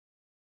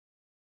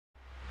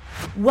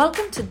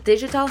Welcome to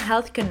Digital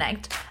Health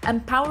Connect,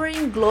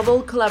 Empowering Global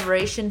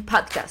Collaboration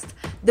podcast,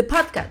 the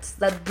podcast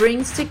that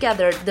brings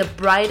together the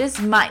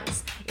brightest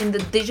minds in the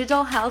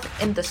digital health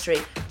industry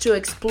to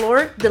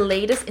explore the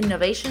latest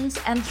innovations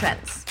and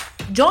trends.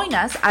 Join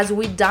us as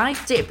we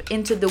dive deep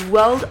into the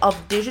world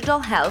of digital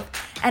health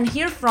and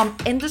hear from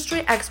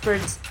industry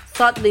experts,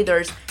 thought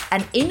leaders,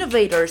 and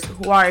innovators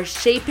who are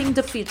shaping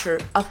the future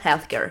of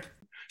healthcare.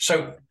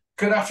 So,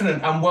 good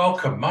afternoon and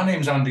welcome. My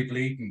name is Andy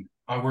Bleeden.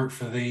 I work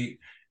for the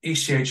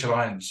ECH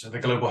Alliance, the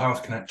Global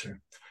Health Connector.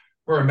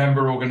 We're a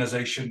member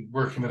organisation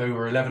working with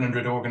over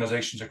 1,100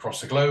 organisations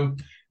across the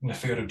globe in the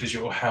field of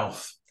digital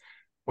health.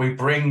 We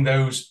bring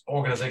those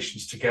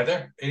organisations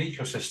together in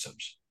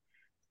ecosystems.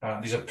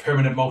 These are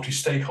permanent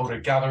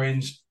multi-stakeholder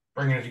gatherings,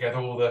 bringing together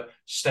all the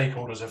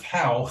stakeholders of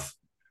health.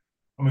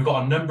 And we've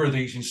got a number of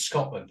these in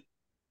Scotland.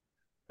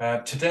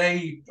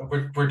 Today,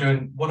 we're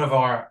doing one of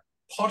our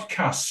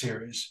podcast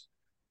series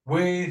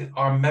with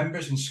our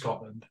members in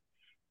Scotland,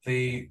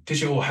 the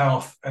Digital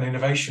Health and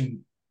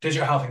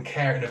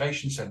Care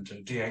Innovation Centre,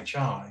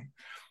 DHI,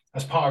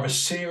 as part of a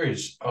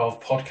series of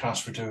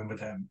podcasts we're doing with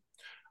them.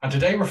 And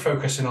today we're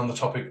focusing on the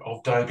topic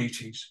of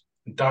diabetes,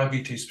 and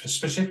diabetes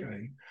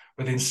specifically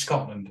within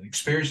Scotland,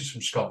 experiences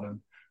from Scotland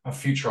and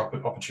future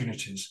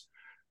opportunities,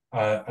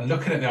 and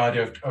looking at the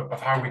idea of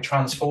how we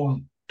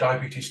transform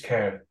diabetes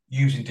care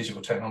using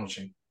digital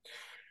technology.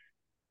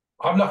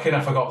 I'm lucky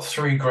enough I got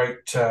three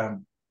great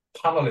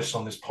panelists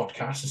on this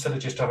podcast instead of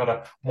just having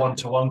a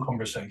one-to-one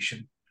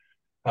conversation.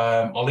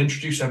 I'll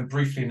introduce them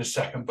briefly in a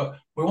second, but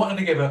we wanted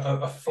to give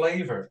a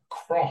flavour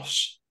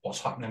across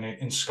what's happening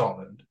in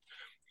Scotland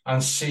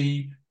and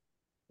see,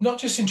 not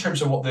just in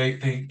terms of what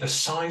the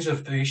size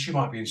of the issue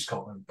might be in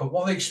Scotland, but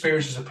what the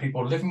experiences of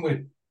people living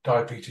with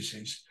diabetes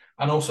is,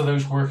 and also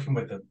those working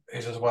with them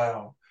is as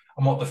well,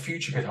 and what the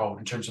future could hold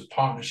in terms of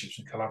partnerships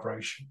and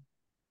collaboration.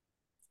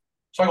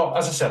 So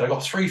I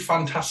got three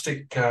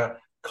fantastic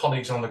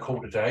colleagues on the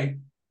call today.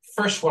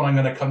 First one I'm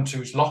going to come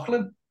to is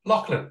Lachlan.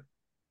 Lachlan,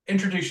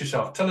 introduce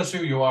yourself. Tell us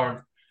who you are and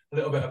a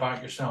little bit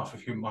about yourself,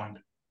 if you don't mind.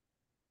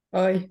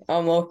 Hi,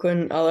 I'm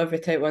Lachlan. I live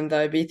with type 1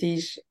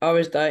 diabetes. I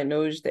was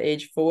diagnosed at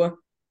age 4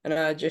 and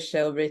I just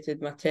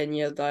celebrated my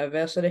 10-year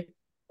anniversary.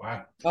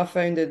 Wow. I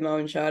founded my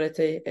own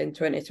charity in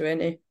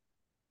 2020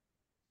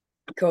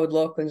 called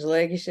Lachlan's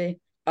Legacy.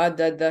 I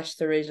did this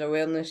to raise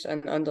awareness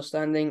and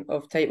understanding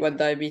of type 1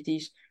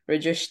 diabetes,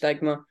 reduce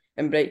stigma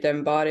and break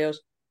down barriers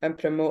and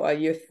promote a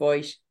youth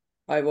voice.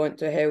 I want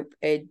to help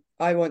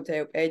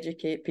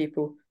educate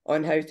people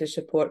on how to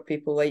support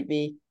people like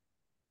me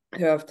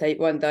who have type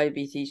 1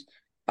 diabetes.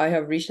 I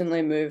have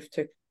recently moved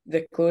to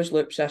the closed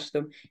loop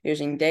system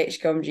using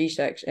Dexcom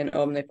G6 and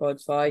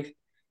Omnipod 5.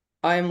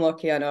 I am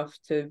lucky enough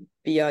to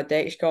be a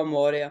Dexcom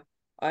warrior.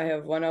 I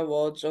have won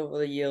awards over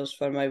the years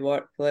for my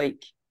work,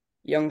 like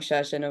Young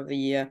Citizen of the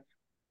Year,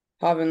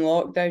 having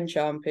Lockdown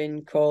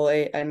Champion,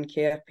 Quality and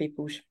Care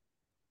People's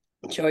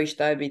Choice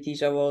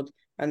Diabetes Award,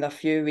 and a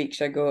few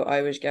weeks ago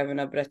I was given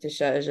a British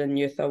Citizen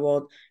Youth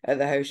Award at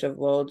the House of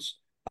Lords.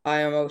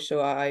 I am also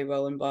a I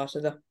Will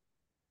Ambassador.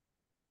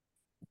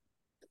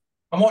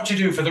 And what do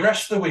you do for the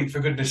rest of the week, for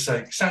goodness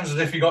sake? Sounds as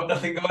if you got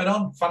nothing going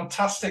on.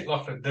 Fantastic,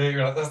 Lachlan.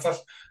 That's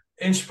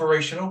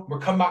inspirational. We'll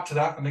come back to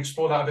that and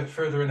explore that a bit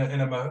further in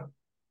a moment.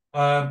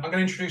 I'm going to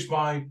introduce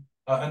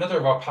another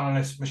of our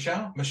panelists,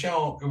 Michelle.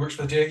 Michelle, who works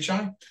for the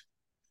DHI.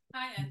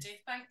 Hi,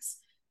 Andy. Thanks.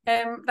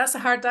 That's a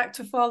hard act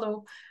to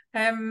follow.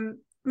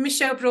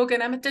 Michelle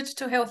Brogan, I'm a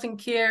Digital Health and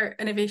Care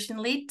Innovation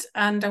Lead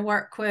and I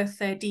work with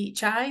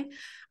DHI.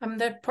 I'm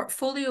the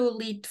portfolio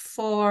lead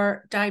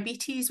for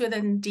diabetes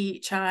within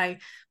DHI,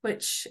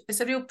 which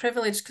is a real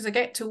privilege because I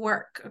get to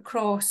work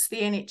across the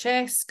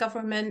NHS,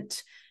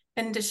 government,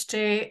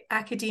 industry,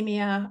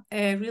 academia,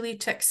 really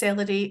to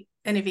accelerate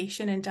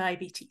innovation in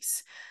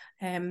diabetes.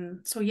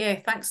 So yeah,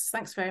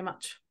 thanks very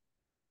much.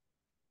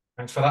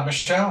 Thanks for that,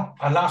 Michelle.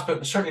 And last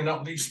but certainly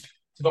not least,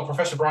 we've got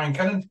Professor Brian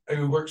Kennan,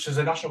 who works as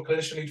a National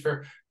Clinician Lead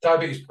for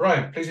Diabetes.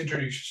 Brian, please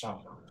introduce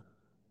yourself.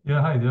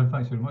 Yeah, hi there.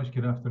 Thanks very much.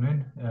 Good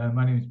afternoon.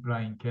 My name is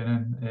Brian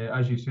Kennan.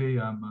 As you say,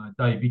 I'm a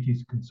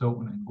diabetes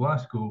consultant in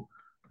Glasgow.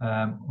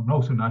 I'm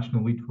also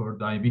National Lead for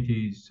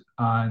Diabetes,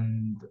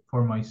 and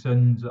for my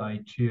sins, I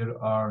chair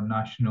our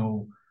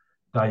National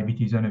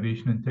Diabetes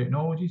Innovation and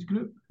Technologies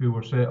Group, who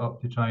were set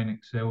up to try and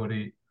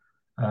accelerate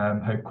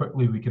how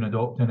quickly we can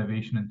adopt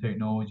innovation and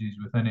technologies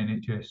within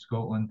NHS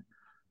Scotland.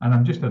 And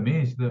I'm just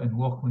amazed that in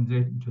Lachlan's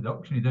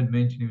introduction, he didn't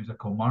mention he was a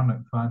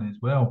Kilmarnock fan as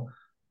well,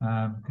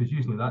 because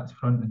usually that's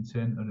front and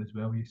centre as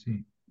well, you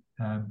see.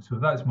 So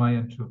that's my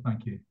intro.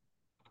 Thank you.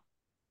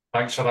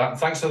 Thanks for that. And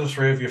thanks to the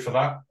three of you for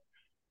that.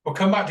 We'll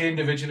come back to you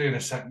individually in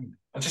a second.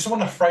 I just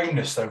want to frame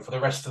this, though, for the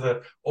rest of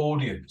the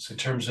audience in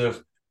terms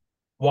of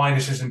why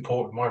this is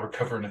important, why we're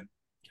covering it.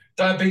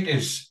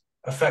 Diabetes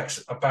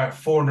affects about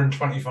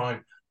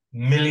 425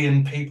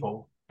 million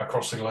people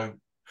across the globe,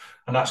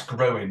 and that's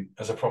growing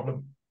as a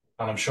problem.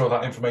 And I'm sure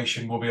that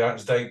information will be out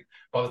of date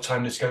by the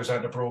time this goes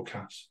out to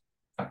broadcast.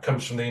 That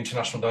comes from the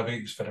International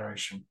Diabetes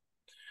Federation.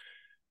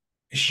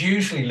 it's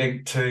usually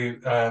linked to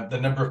the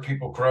number of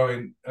people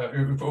growing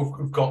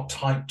who've got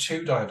type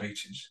 2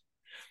 diabetes.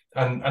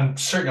 And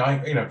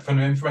certainly, from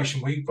the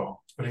information we've got,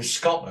 but in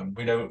Scotland,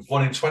 we know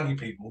 1 in 20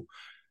 people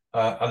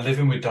are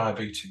living with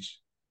diabetes.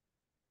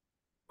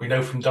 We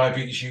know from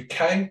Diabetes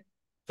UK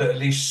that at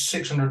least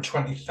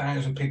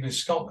 620,000 people in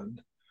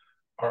Scotland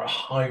are at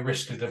high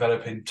risk of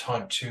developing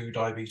type 2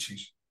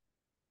 diabetes.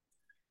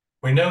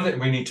 We know that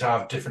we need to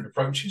have different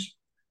approaches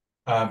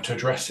to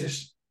address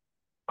this.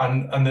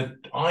 And the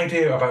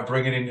idea about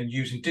bringing in and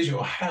using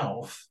digital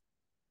health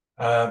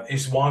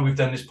is why we've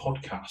done this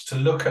podcast, to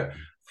look at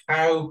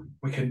how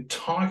we can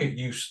target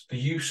the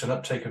use and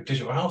uptake of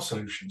digital health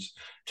solutions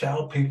to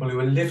help people who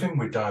are living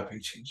with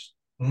diabetes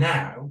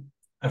now,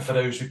 and for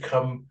those who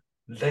come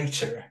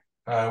later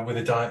with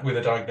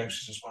a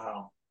diagnosis as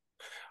well.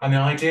 And the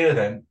idea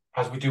then,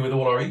 as we do with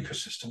all our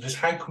ecosystems, is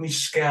how can we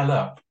scale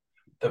up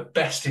the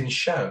best in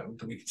show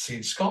that we can see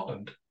in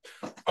Scotland,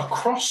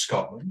 across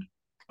Scotland,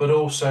 but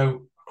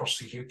also across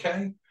the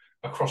UK,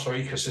 across our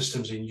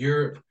ecosystems in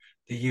Europe,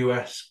 the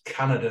US,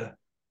 Canada,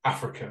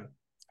 Africa,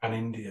 and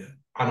India,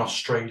 and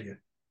Australia.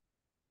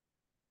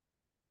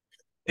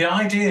 The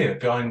idea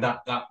behind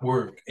that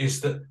work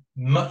is that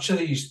much of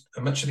this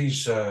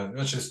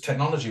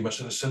technology, much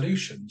of the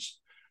solutions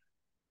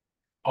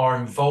are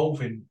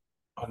involving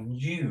and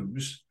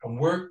use and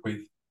work with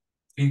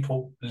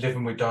people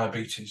living with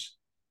diabetes,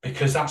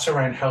 because that's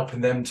around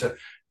helping them to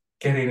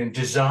get in and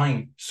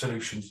design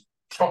solutions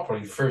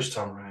properly first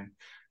time around,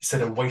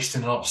 instead of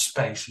wasting a lot of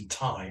space and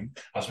time,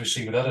 as we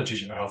see with other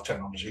digital health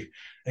technology,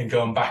 and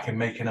going back and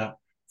making up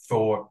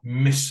for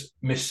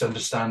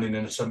misunderstanding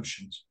and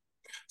assumptions.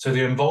 So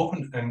the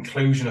involvement and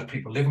inclusion of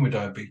people living with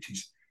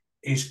diabetes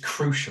is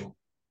crucial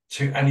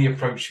to any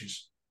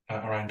approaches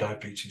around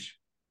diabetes.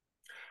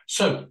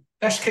 So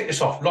let's kick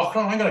this off.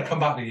 Lachlan, I'm going to come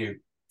back to you.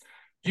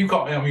 You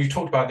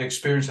talked about the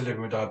experience of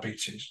living with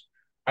diabetes,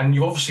 and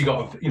you've obviously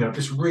got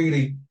this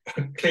really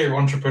clear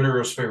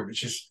entrepreneurial spirit,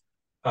 which is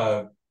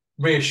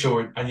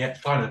reassuring and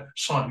yet kind of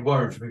slightly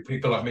worrying for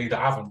people like me that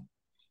haven't.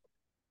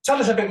 Tell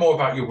us a bit more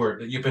about your work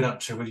that you've been up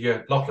to with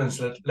your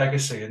Lachlan's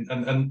Legacy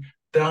and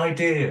the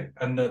idea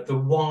and the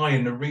why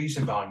and the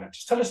reason behind it.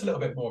 Just tell us a little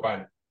bit more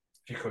about it,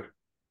 if you could.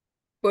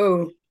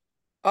 Well,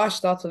 I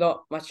started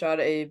up my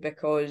charity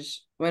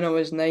because when I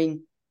was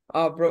 9,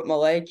 I broke my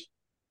leg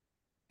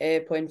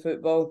playing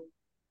football,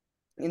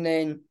 and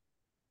then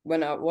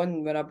when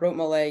I broke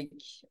my leg,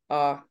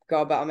 I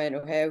got a bit of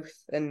mental health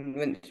and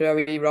went through a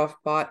wee rough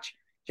patch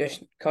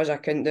just because I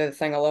couldn't do the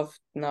thing I loved,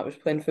 and that was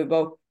playing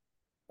football.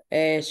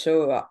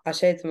 So I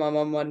said to my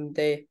mum one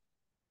day,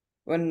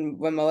 when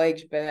my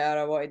leg's better,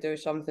 I want to do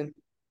something.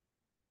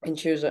 And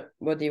she was like,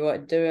 "What do you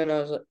want to do?" And I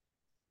was like,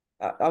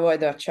 I want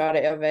to do a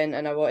charity event,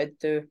 and I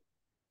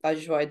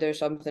just want to do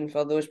something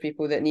for those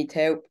people that need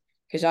help,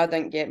 because I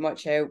didn't get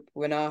much help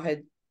when I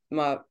had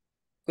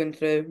going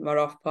through my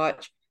rough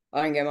patch.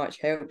 I didn't get much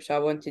help, so I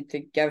wanted to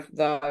give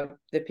the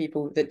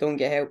people that don't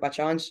get help a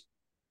chance.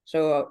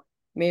 So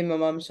me and my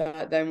mum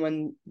sat down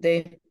one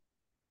day,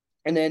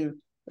 and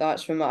then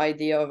that's when my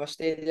idea of a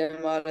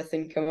stadium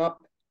marathon came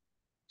up.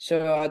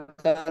 So I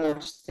done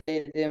a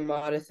stadium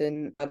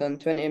marathon. I done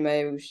 20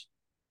 miles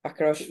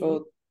across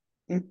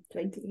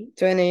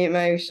 28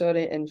 miles,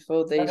 sorry, in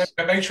 4 days.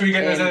 Make sure you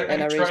get those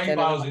and I raised 20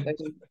 miles in.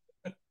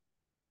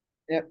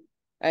 Yep.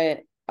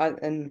 I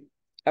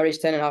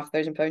raised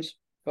 £10,500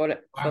 for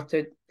it, Wow.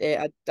 for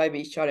a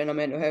diabetes charity and a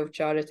mental health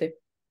charity.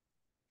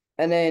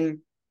 And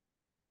then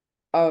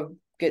I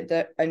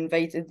get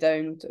invited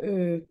down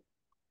to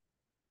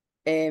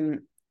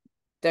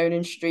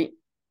Downing Street,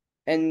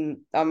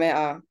 and I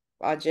met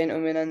a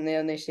gentleman in there,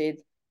 and they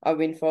said, "I've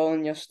been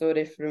following your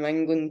story from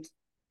England.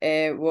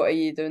 What are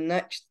you doing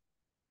next?"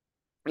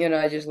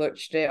 I just looked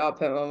straight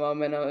up at my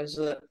mum, and I was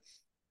like,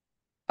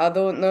 "I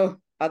don't know.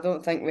 I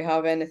don't think we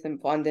have anything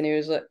planned." And he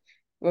was like,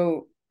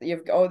 "Well,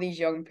 you've got all these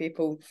young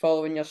people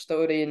following your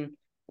story and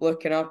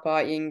looking up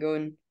at you and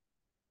going,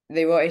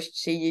 they want to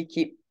see you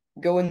keep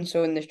going."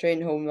 So in the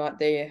train home that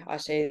day, I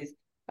said,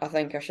 "I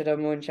think I should have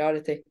my own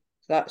charity."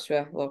 So that's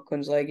where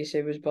Lachlan's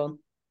Legacy was born.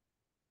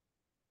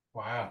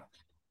 Wow.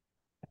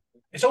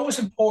 It's always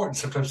important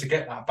sometimes to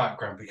get that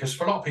background, because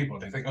for a lot of people,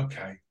 they think,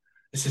 okay,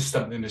 this is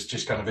something that's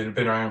just kind of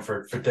been around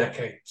for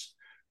decades.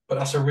 But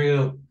that's a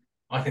real,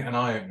 I think, an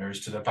eye-opener as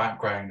to the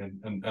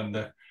background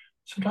and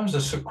sometimes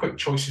there's some quick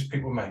choices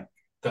people make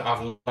that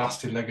have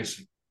lasting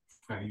legacy,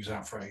 if I use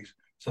that phrase.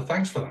 So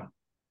thanks for that.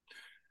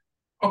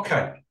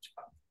 Okay.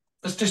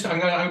 I'm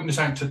going to open this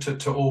out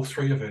to all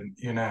three of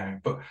you now.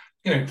 But,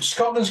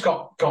 Scotland's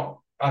got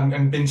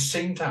and been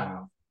seen to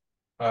have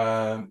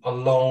a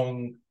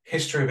long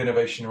history of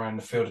innovation around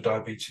the field of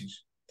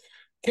diabetes.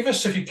 Give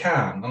us, if you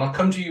can, and I'll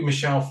come to you,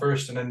 Michelle,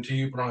 first, and then to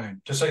you,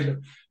 Brian, to say,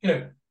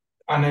 and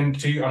then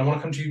to you, and I want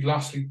to come to you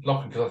lastly,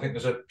 Lachlan, because I think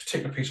there's a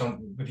particular piece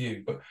on with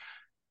you. But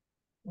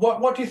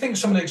what do you think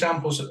some of the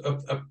examples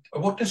of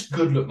what does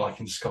good look like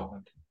in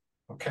Scotland?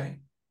 Okay,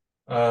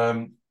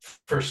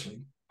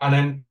 firstly, and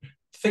then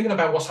thinking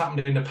about what's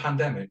happened in the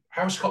pandemic,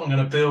 how is Scotland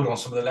going to build on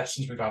some of the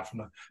lessons we've had from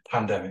the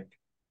pandemic?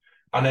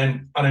 and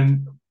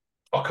then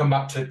I'll come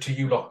back to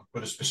you lot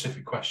with a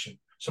specific question.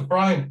 So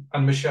Brian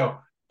and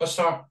Michelle, let's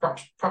start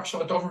perhaps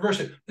I'll reverse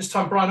it. This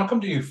time, Brian, I'll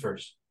come to you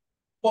first.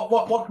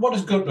 What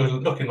is good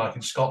looking like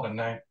in Scotland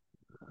now?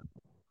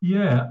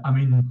 Yeah, I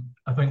mean,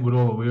 I think we're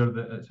all aware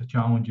that it's a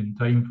challenging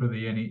time for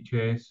the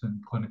NHS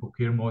and clinical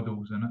care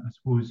models, and I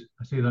suppose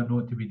I say that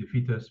not to be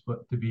defeatist,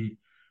 but to be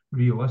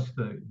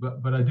realistic.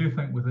 But I do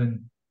think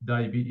within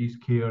diabetes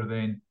care,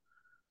 then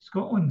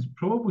Scotland's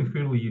probably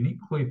fairly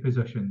uniquely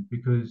positioned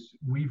because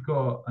we've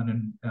got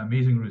an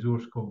amazing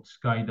resource called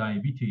Sky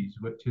Diabetes,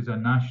 which is a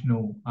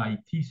national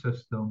IT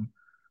system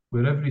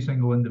where every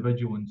single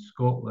individual in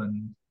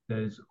Scotland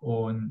is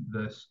on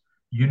this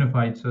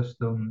unified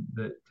system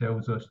that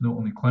tells us not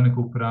only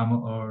clinical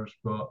parameters,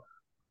 but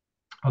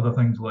other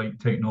things like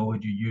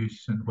technology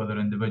use and whether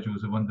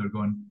individuals have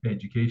undergone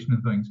education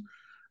and things.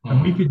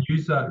 And we could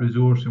use that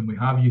resource, and we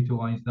have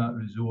utilised that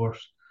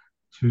resource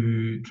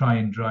to try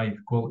and drive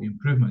quality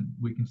improvement.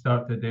 We can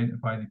start to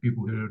identify the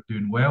people who are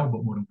doing well,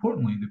 but more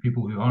importantly, the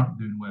people who aren't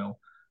doing well,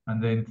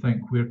 and then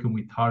think where can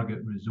we target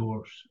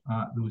resource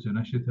at those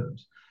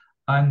initiatives.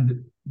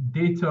 And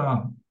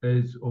data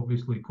is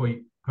obviously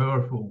quite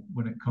powerful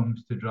when it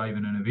comes to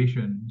driving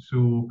innovation.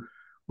 So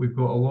we've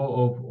got a lot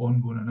of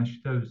ongoing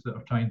initiatives that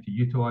are trying to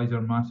utilise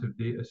our massive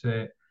data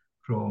set,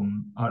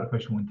 from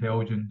artificial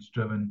intelligence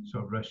driven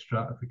sort of risk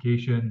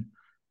stratification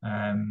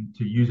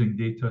to using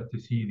data to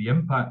see the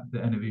impact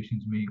that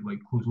innovations make,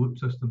 like closed loop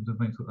systems and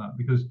things like that,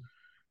 because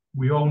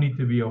we all need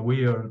to be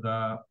aware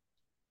that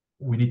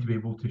we need to be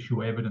able to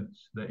show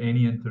evidence that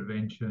any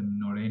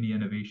intervention or any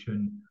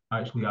innovation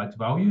actually adds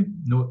value,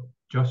 not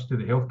just to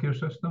the healthcare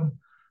system,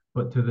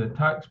 but to the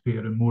taxpayer,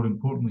 and more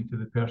importantly, to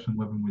the person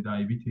living with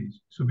diabetes.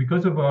 So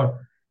because of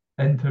our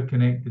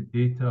interconnected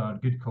data, our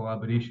good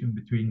collaboration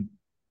between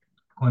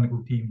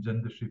clinical teams,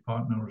 industry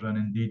partners, and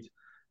indeed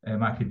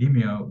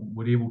academia,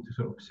 we're able to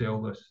sort of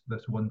sell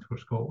this One for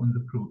Scotland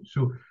approach.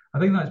 So I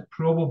think that's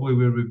probably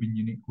where we've been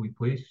uniquely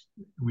placed.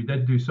 We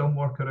did do some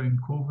work around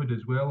COVID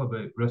as well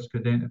about risk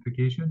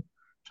identification,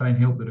 try and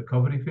help the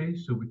recovery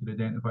phase so we could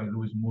identify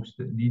those most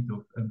in need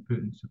of input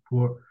and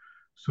support.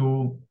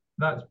 So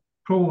that's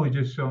probably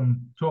just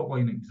some top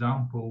line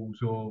examples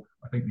of,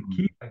 I think, the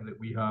key thing that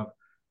we have,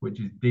 which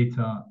is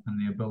data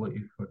and the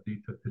ability for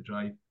data to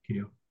drive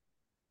care.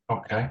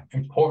 Okay,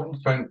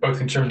 important, both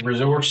in terms of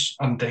resource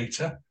and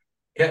data.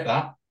 Get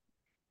that.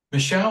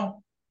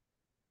 Michelle,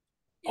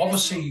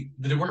 obviously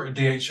the work at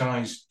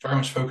DHI is very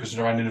much focused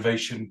around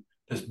innovation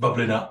that's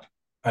bubbling up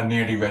and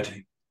nearly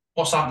ready.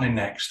 What's happening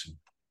next?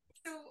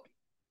 So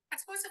I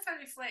suppose if I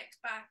reflect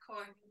back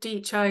on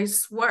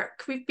DHI's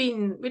work, we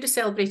just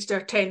celebrated our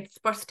 10th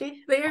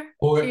birthday there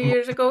a few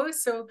years ago.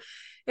 So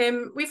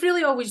we've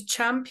really always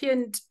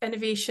championed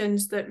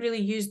innovations that really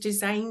use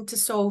design to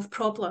solve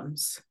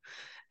problems.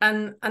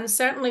 And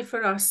certainly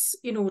for us,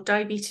 you know,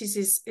 diabetes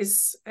is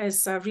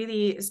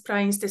really, as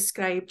Brian's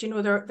described, you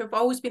know, they've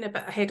always been a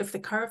bit ahead of the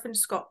curve in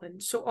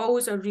Scotland. So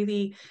always a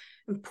really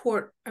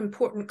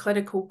important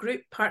clinical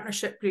group,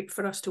 partnership group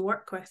for us to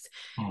work with.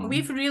 And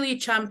we've really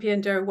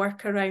championed our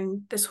work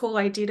around this whole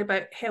idea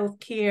about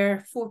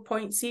healthcare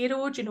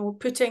 4.0, you know,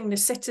 putting the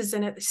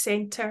citizen at the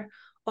centre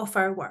of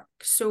our work.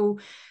 So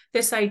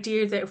this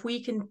idea that if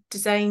we can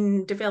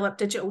develop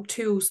digital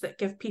tools that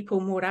give people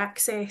more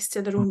access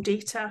to their own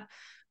data,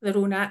 their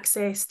own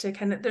access to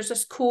there's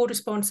this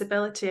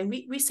co-responsibility. And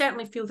we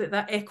certainly feel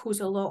that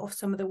echoes a lot of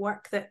some of the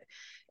work that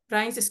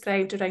Brian's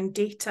described around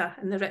data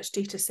and the rich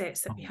data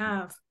sets that we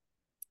have.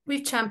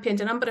 We've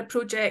championed a number of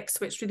projects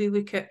which really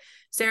look at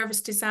service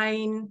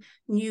design,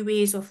 new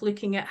ways of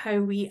looking at how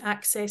we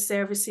access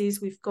services.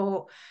 We've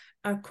got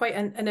quite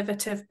an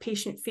innovative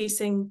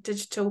patient-facing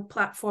digital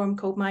platform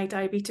called My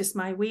Diabetes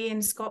My Way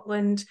in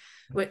Scotland,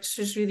 which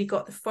has really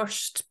got the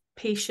first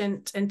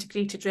patient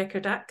integrated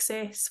record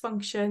access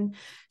function.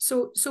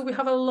 So we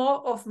have a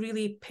lot of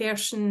really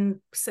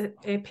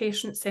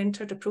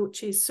patient-centered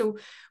approaches. So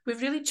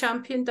we've really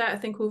championed that, I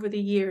think, over the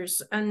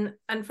years. And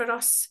for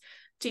us,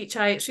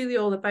 DHI, it's really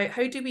all about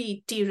how do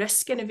we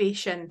de-risk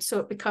innovation so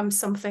it becomes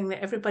something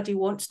that everybody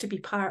wants to be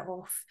part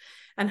of,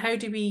 and how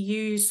do we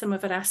use some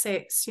of our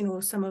assets, you know,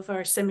 some of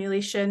our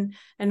simulation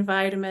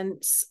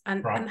environments,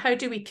 and how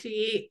do we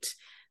create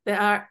the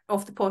art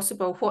of the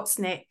possible, what's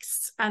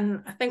next.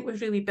 And I think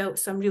we've really built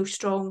some real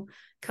strong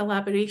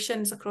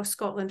collaborations across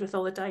Scotland with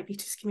all the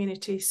diabetes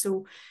community.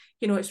 So,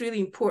 you know, it's really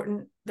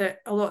important that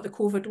a lot of the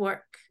COVID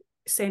work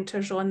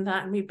centres on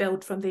that, and we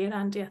build from there,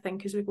 Andy, I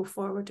think, as we go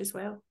forward as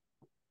well.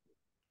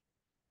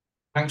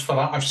 Thanks for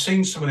that. I've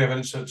seen some of the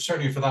evidence,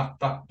 certainly for that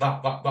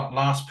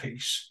last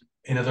piece,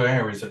 in other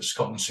areas that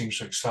Scotland seems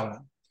to excel at.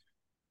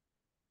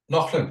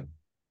 Lachlan,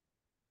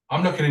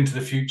 I'm looking into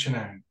the future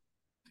now.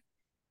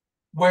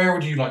 Where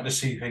would you like to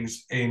see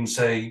things in,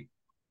 say,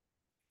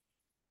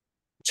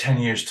 10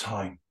 years'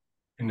 time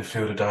in the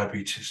field of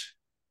diabetes?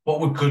 What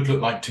would good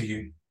look like to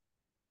you?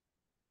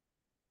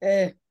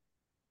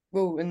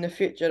 Well, in the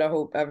future, I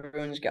hope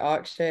everyone's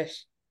got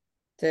access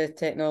to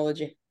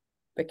technology,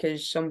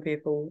 because some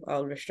people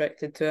are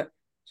restricted to it.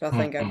 So I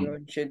think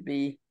everyone should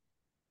be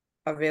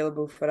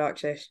available for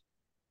access.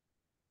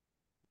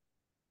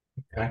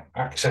 Okay,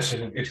 access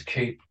is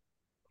key.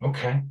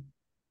 Okay,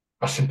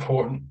 that's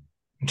important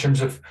in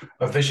terms of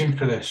a vision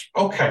for this.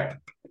 Okay,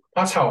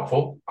 that's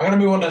helpful. I'm going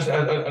to move on to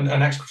the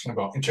next question I've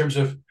got. In terms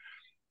of,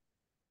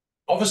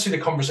 obviously,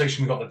 the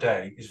conversation we got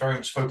today is very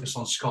much focused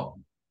on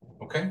Scotland.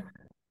 Okay,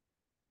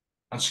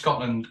 and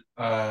Scotland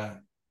for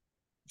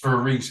a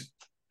reason.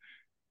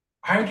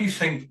 How do you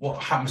think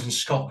what happens in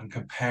Scotland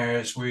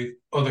compares with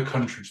other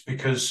countries?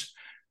 Because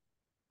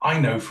I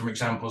know from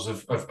examples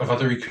of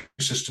other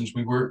ecosystems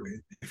we work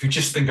with, if you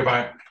just think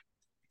about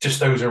just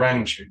those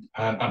around you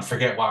and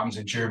forget what happens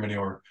in Germany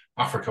or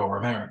Africa or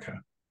America,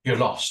 you're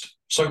lost.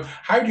 So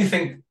how do you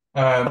think,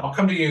 I'll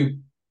come to you,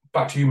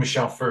 back to you,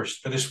 Michelle,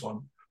 first for this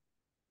one.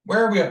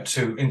 Where are we up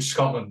to in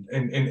Scotland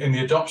in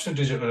the adoption of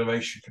digital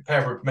innovation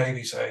compared with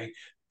maybe, say,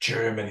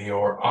 Germany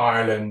or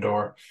Ireland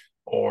or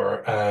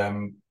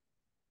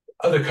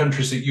other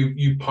countries that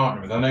you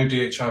partner with? I know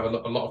DHI have a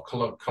lot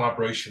of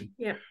collaboration.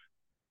 Yeah.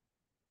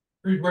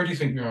 Where do you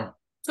think you are?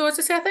 So as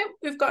I say, I think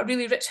we've got a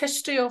really rich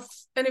history of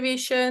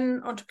innovation,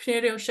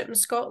 entrepreneurship in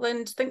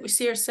Scotland. I think we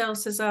see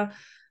ourselves as a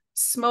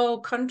small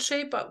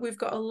country, but we've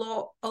got a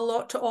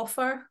lot to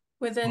offer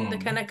within the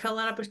kind of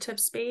collaborative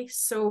space.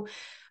 So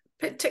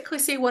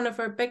particularly say one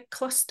of our big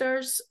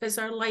clusters is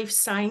our life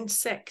science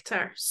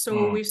sector.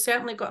 So we've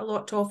certainly got a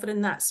lot to offer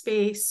in that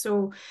space.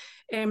 So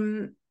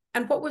and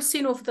what we've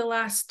seen over the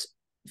last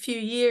few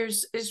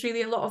years is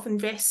really a lot of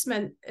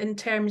investment in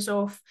terms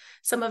of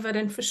some of our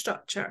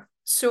infrastructure.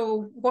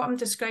 So what I'm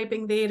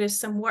describing there is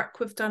some work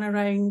we've done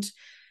around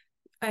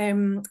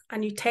a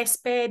new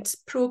test bed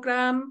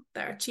programme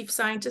that our Chief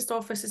Scientist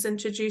Office has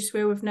introduced,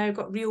 where we've now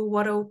got real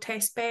world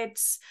test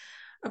beds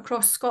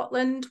across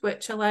Scotland,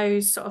 which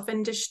allows sort of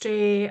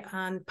industry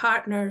and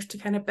partners to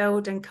kind of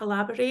build and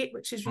collaborate,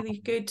 which is really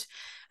good.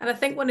 And I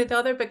think one of the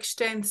other big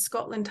strengths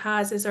Scotland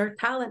has is our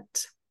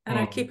talent and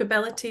our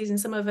capabilities and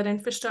some of our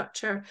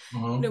infrastructure.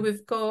 You know,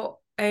 we've got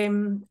a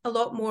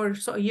lot more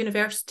sort of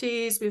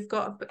universities, we've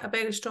got a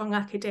very strong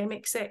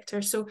academic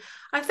sector. So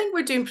I think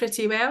we're doing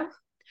pretty well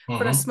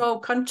for a small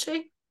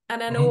country.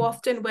 And I know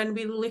often when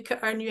we look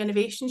at our new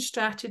innovation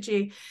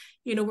strategy,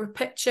 you know, we're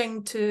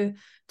pitching to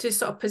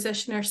sort of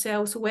position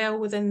ourselves well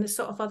within the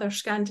sort of other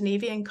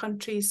Scandinavian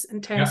countries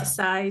in terms of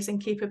size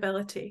and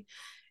capability.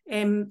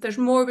 There's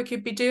more we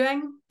could be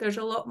doing. There's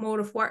a lot more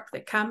of work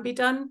that can be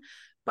done.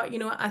 But, you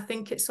know, I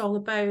think it's all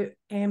about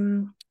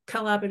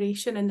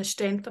collaboration and the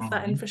strength of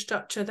that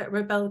infrastructure that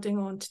we're building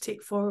on to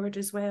take forward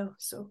as well.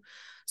 So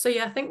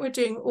yeah, I think we're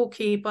doing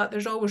okay, but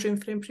there's always room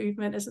for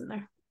improvement, isn't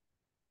there?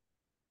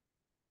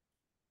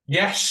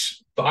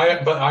 Yes, but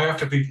I have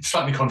to be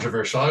slightly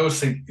controversial. I always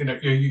think, you know,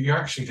 you're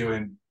actually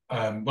doing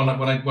when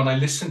I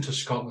listen to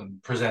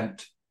Scotland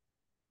present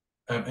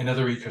in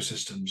other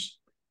ecosystems,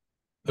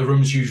 the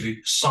room's usually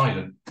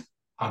silent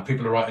and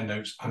people are writing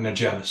notes and they're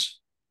jealous.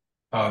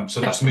 So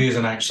that's me as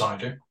an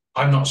outsider.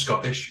 I'm not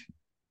Scottish,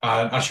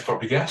 as you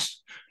probably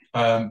guessed,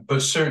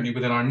 but certainly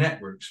within our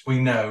networks, we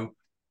know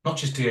not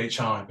just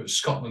DHI, but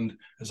Scotland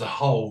as a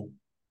whole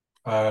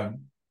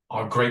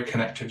are great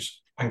connectors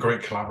and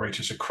great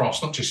collaborators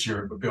across not just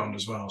Europe but beyond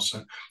as well.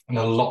 So, and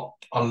a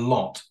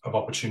lot of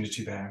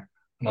opportunity there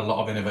and a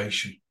lot of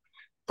innovation.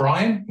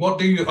 Brian, what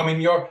do you? I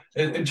mean,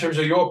 in terms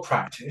of your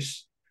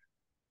practice,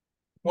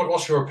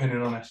 what's your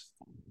opinion on this?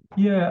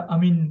 Yeah, I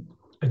mean,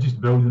 just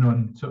building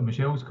on sort of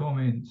Michelle's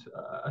comments,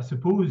 I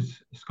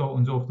suppose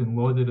Scotland's often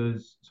lauded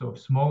as sort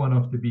of small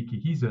enough to be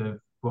cohesive,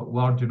 but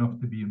large enough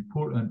to be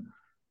important.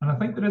 And I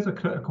think there is a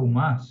critical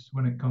mass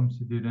when it comes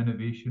to doing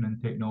innovation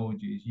and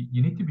technologies.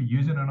 You need to be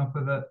using enough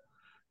of it.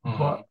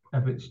 But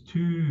if it's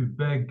too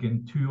big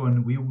and too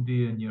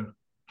unwieldy and your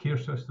care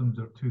systems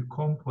are too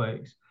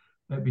complex,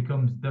 it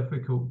becomes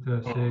difficult to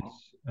assess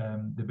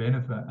the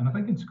benefit. And I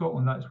think in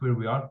Scotland, that's where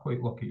we are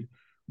quite lucky.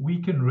 We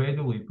can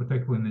readily,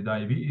 particularly in the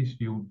diabetes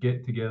field,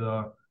 get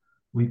together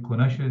lead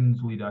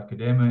clinicians, lead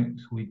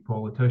academics, lead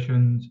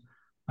politicians,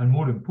 and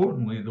more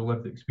importantly, the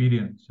lived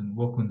experience. And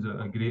Lachlan's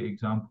a great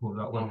example of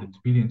that lived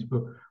experience.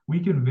 But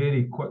we can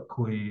very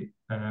quickly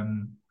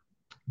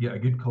get a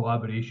good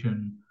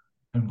collaboration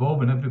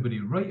involving everybody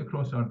right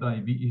across our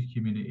diabetes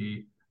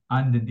community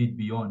and indeed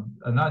beyond.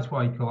 And that's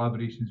why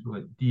collaborations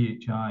with like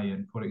DHI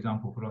and, for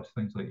example, for us,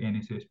 things like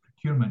NSS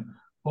procurement,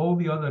 all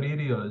the other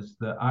areas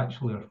that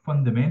actually are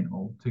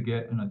fundamental to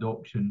get an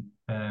adoption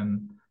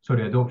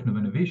of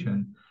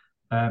innovation,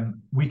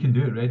 we can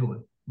do it readily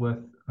with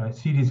a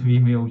series of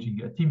emails. You can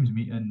get a Teams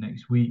meeting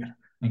next week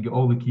and get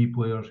all the key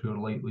players who are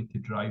likely to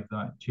drive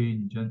that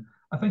change. And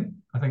I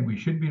think we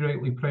should be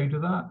rightly proud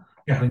of that.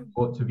 I think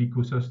lots of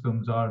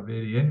ecosystems are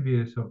very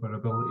envious of our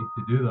ability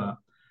to do that.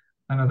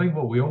 And I think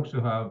what we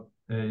also have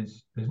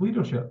is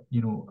leadership.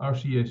 You know, our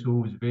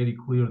CSO is very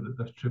clear that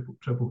this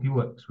triple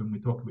helix, when we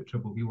talk about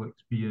triple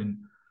helix being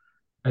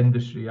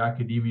industry,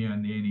 academia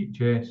and the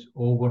NHS,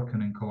 all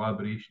working in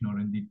collaboration or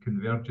indeed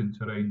convergence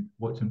around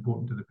what's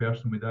important to the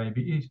person with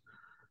diabetes,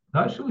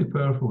 that's really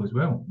powerful as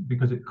well,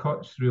 because it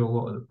cuts through a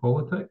lot of the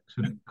politics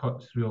and it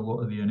cuts through a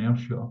lot of the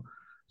inertia.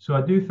 So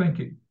I do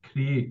think it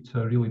creates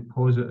a really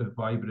positive,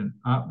 vibrant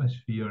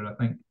atmosphere, I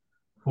think,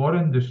 for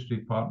industry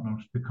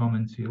partners to come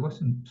and say,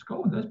 listen,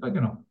 Scotland is big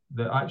enough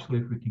that actually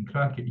if we can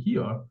crack it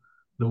here,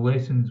 the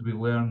lessons we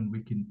learn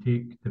we can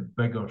take to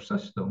bigger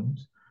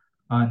systems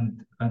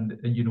and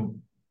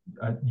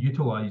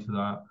utilise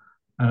that.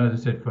 And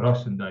as I said, for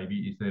us in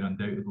diabetes, then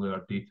undoubtedly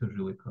our data is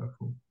really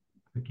powerful.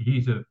 The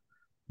cohesive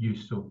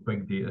use of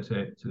big data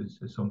sets is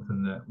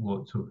something that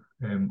lots of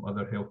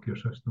other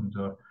healthcare systems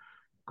are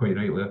quite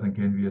rightly, I think,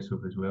 envious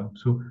of as well.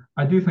 So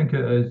I do think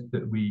it is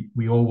that we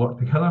all work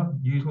together,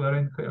 usually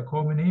around quite a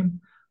common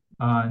aim,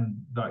 and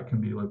that can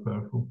be really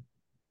powerful.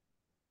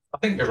 I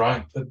think you're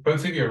right.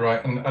 Both of you are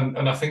right,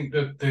 and I think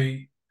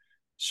that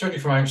certainly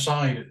from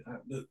outside,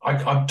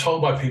 I'm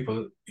told by people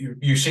that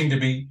you seem to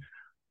be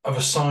of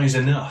a size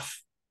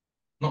enough,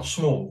 not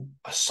small,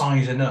 a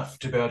size enough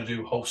to be able to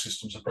do whole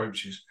systems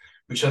approaches,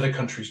 which other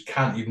countries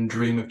can't even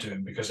dream of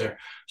doing because they're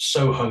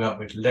so hung up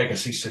with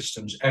legacy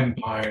systems,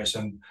 empires,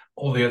 and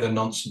all the other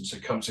nonsense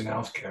that comes in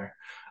healthcare,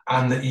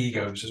 and the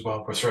egos as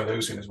well. We'll throw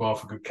those in as well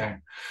for good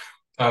count.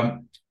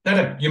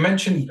 Now, you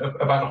mentioned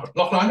about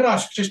Lachlan. I'm going to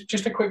ask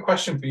just a quick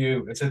question for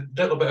you. It's a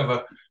little bit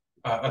of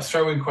a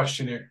throw-in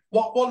question here.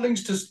 What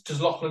links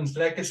does Lachlan's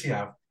legacy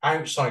have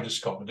outside of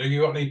Scotland? Are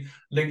you got any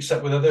links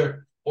up with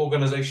other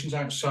organisations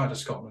outside of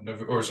Scotland,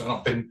 or has it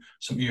not been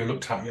something you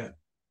looked at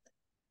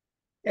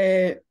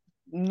yet?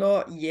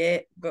 Not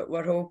yet, but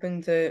we're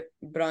hoping to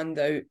brand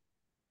out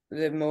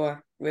the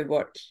more we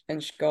work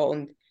in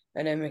Scotland,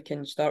 and then we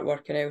can start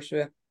working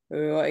elsewhere.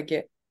 We want to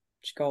get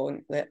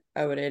Scotland,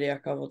 our area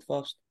covered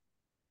first.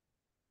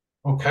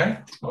 Okay,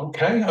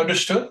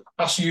 understood.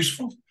 That's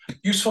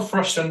useful for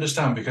us to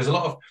understand, because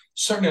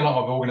certainly a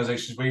lot of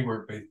organisations we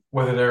work with,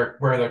 where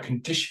they're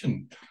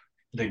condition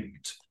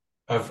linked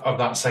of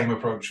that same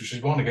approach, which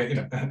is want to get,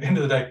 at the end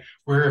of the day,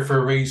 we're here for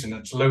a reason.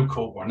 It's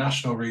local or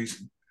national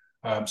reason.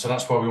 So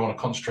that's why we want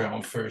to concentrate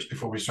on first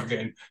before we start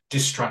getting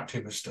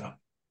distracted with stuff.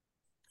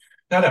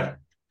 Now then,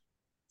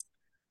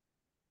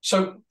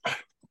 so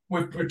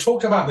we've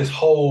talked about this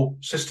whole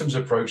systems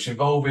approach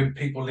involving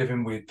people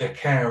living with their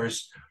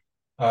carers,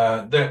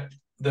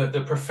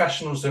 the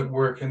professionals that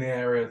work in the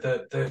area,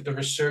 the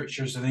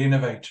researchers and the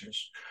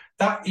innovators.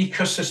 That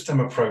ecosystem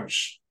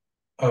approach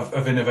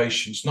of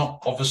innovations,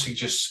 not obviously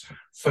just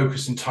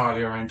focused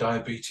entirely around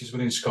diabetes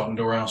within Scotland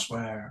or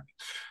elsewhere.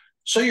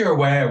 So you're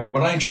aware,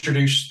 when I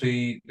introduce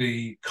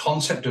the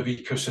concept of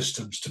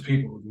ecosystems to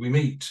people we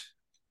meet,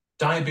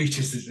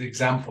 diabetes is the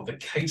example, the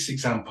case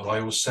example I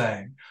was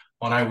saying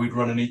on how we'd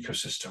run an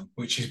ecosystem,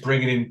 which is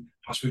bringing in,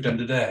 as we've done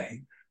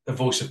today, the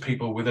voice of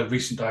people with a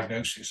recent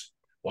diagnosis.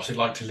 What's it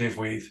like to live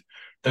with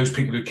those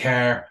people who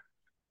care,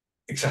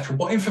 etc.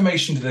 What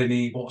information do they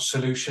need? What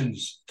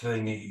solutions do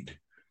they need?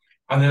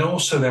 And then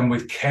also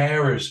with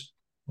carers,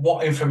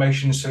 what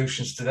information and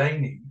solutions do they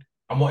need?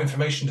 And what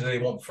information do they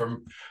want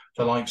from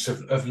the likes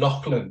of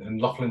Lachlan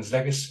and Lachlan's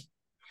legacy?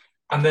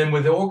 And then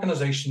with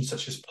organisations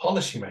such as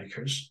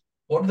policymakers,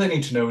 what do they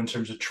need to know in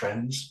terms of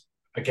trends?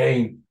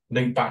 Again,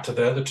 linked back to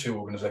the other two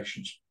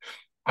organisations.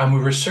 And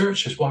with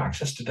researchers, what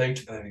access to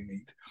data do they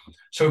need?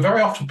 So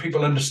very often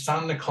people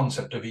understand the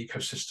concept of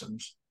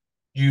ecosystems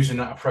using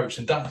that approach.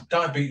 And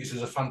diabetes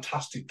is a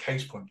fantastic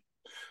case point,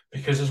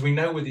 because as we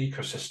know with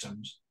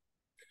ecosystems,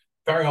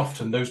 very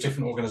often those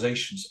different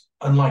organisations,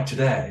 unlike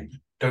today,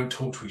 don't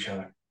talk to each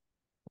other.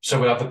 So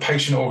we'll have the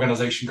patient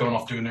organisation going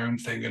off doing their own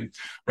thing and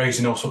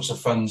raising all sorts of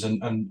funds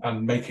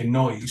and making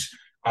noise,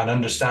 and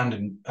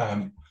understanding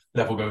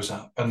level goes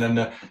up. And then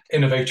the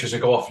innovators will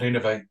go off and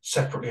innovate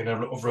separately in a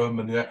little room,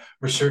 and the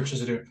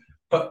researchers are doing it.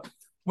 But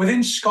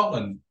within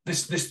Scotland,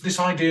 this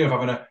idea of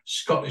having a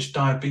Scottish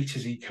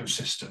diabetes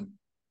ecosystem,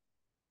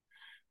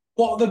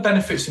 what are the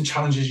benefits and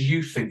challenges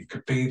you think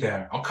could be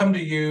there? I'll come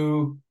to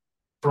you,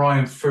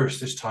 Brian,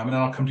 first this time, and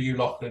then I'll come to you,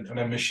 Lachlan, and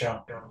then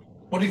Michelle.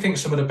 What do you think are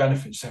some of the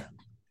benefits there?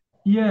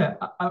 Yeah,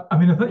 I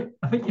mean,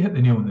 I think you hit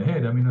the nail on the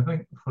head. I mean, I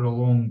think for a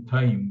long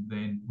time,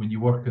 then when you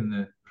work in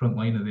the front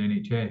line of the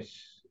NHS,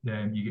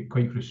 you get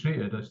quite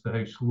frustrated as to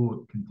how slow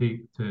it can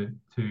take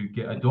to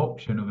get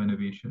adoption of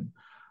innovation.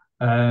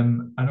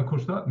 And of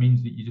course, that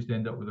means that you just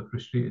end up with a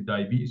frustrated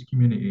diabetes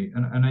community.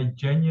 And I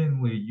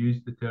genuinely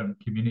use the term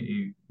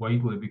community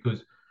widely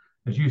because,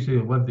 as you say,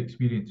 lived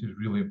experience is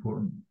really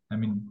important. I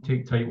mean,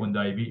 take type 1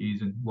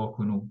 diabetes, and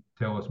Lachlan will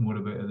tell us more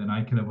about it than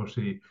I can ever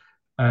say.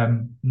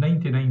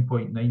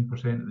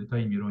 99.9% of the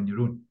time you're on your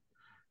own.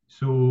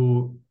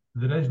 So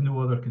there is no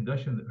other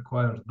condition that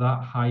requires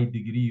that high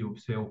degree of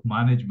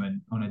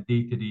self-management on a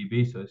day-to-day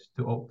basis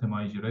to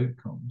optimize your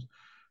outcomes.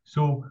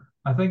 So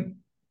I think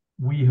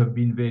we have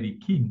been very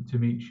keen to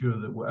make sure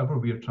that whatever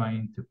we are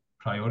trying to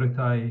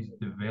prioritize,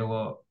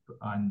 develop,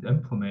 and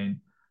implement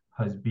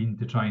has been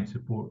to try and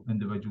support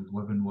individuals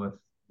living with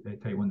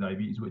type 1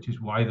 diabetes, which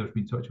is why there's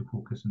been such a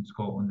focus in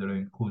Scotland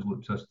around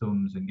closed-loop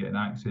systems and getting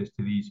access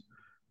to these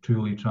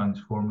truly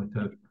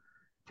transformative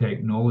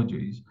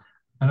technologies.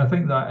 And I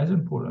think that is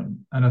important.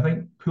 And I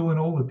think pulling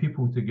all the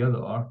people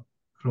together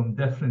from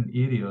different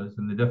areas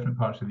and the different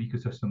parts of the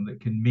ecosystem that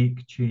can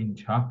make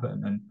change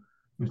happen. And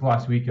was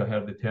last week I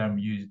heard the term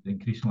used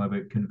increasingly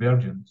about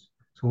convergence.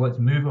 So let's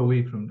move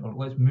away from, or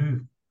let's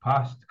move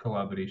past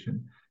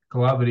collaboration.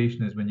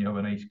 Collaboration is when you have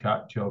a nice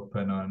catch up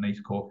and a nice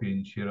coffee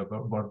and share a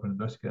bourbon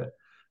biscuit.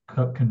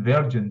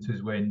 Convergence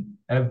is when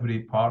every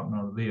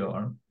partner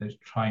there is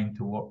trying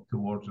to work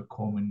towards a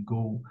common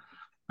goal.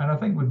 And I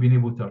think we've been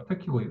able to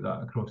articulate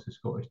that across the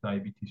Scottish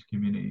diabetes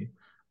community.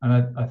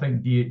 And I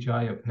think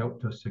DHI have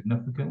helped us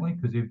significantly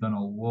because they've done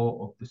a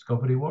lot of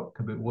discovery work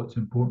about what's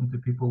important to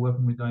people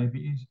living with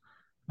diabetes.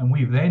 And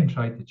we've then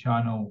tried to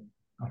channel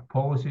our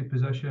policy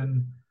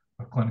position,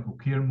 our clinical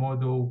care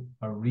model,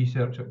 our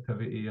research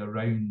activity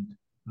around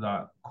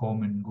that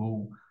common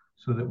goal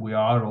so that we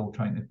are all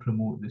trying to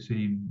promote the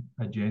same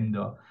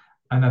agenda.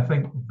 And I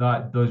think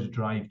that does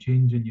drive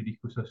change in your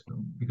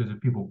ecosystem because if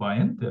people buy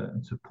into it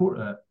and support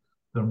it,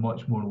 they're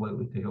much more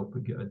likely to help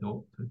it get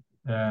adopted.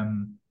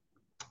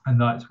 And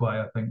that's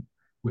why I think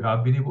we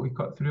have been able to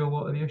cut through a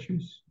lot of the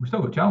issues. We've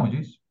still got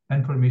challenges.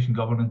 Information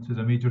governance is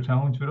a major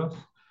challenge for us.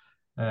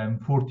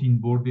 14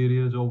 board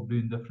areas all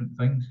doing different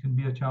things can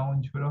be a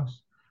challenge for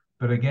us.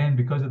 But again,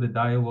 because of the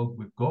dialogue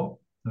we've got,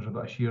 there's a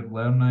bit of shared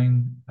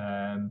learning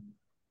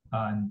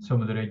and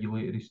some of the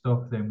regulatory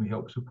stuff, then we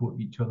help support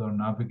each other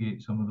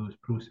navigate some of those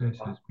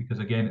processes because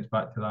again, it's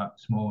back to that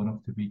small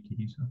enough to be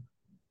cohesive.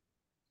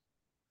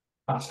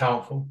 That's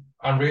helpful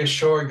and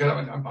reassuring.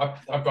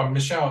 I'm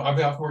Michelle.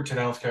 I've worked in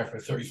healthcare for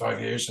 35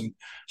 years, and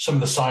some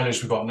of the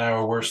silos we've got now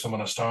are worse than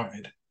when I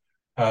started.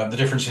 The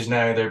difference is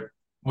now they're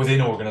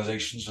within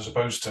organisations as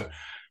opposed to,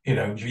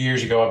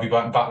 years ago I'd be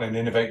battling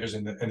innovators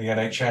in the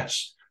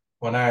NHS.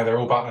 Well, now they're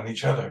all battling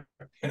each other.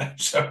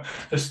 So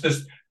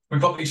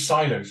we've got these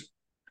silos.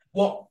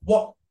 What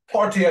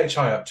are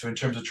DHI up to in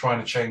terms of trying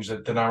to change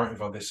the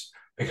narrative of this?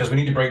 Because we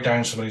need to break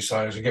down some of these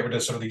silos and get rid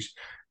of some of these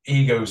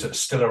egos that are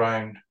still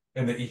around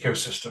in the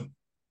ecosystem.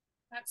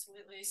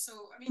 Absolutely. So,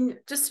 I mean,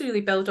 just to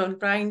really build on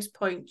Brian's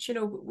point,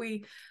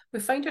 we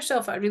find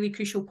ourselves at a really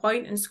crucial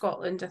point in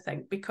Scotland, I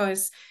think,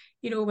 because,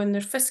 when there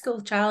are fiscal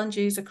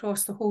challenges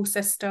across the whole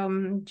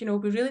system,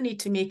 we really need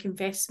to make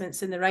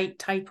investments in the right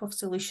type of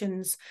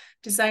solutions,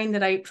 design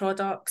the right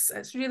products.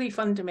 It's really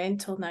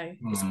fundamental now.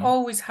 It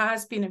always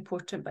has been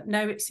important, but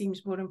now it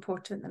seems more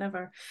important than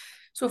ever.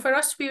 So for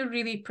us, we're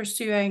really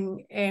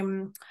pursuing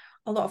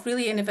a lot of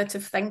really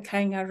innovative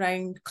thinking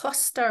around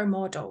cluster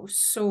models.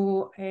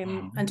 So,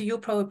 and you'll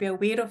probably be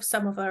aware of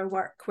some of our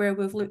work where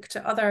we've looked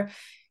at other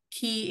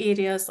key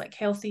areas like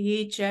healthy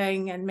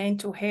aging and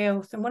mental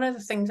health. And one of the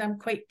things I'm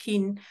quite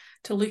keen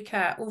to look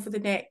at over the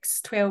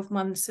next 12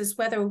 months is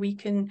whether we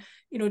can,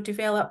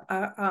 develop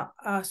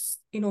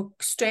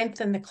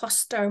strengthen the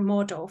cluster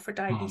model for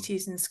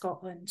diabetes in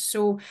Scotland.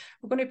 So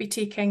we're going to be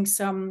taking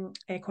some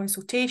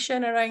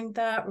consultation around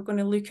that. We're going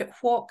to look at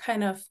what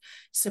kind of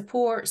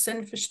supports,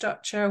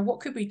 infrastructure,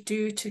 what could we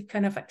do to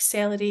kind of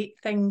accelerate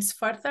things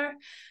further,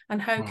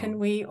 and how can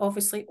we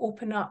obviously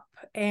open up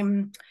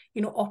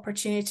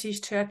opportunities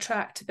to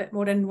attract a bit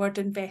more inward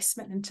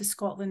investment into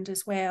Scotland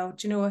as well,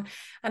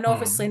 and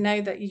obviously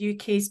now that the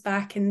UK is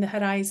back in the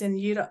Horizon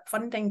Europe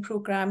funding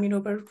programme,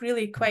 we're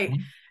really quite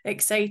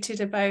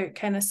excited about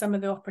kind of some of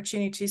the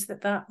opportunities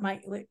that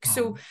might look.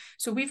 So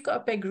we've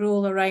got a big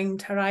role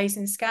around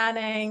Horizon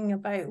scanning,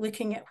 about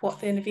looking at what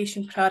the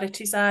innovation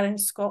priorities are in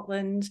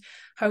Scotland,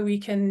 how we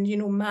can,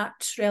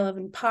 match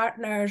relevant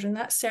partners, and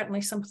that's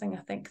certainly something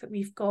I think that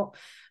we've got,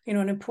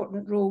 an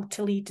important role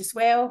to lead as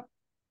well.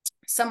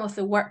 Some of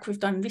the work we've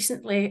done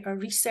recently, our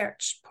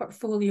research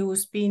portfolio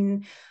has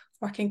been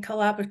working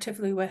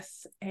collaboratively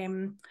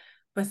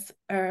with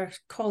our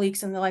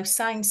colleagues in the life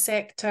science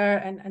sector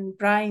and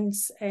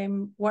Brian's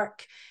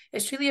work.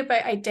 It's really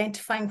about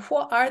identifying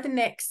what are the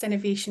next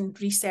innovation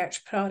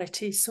research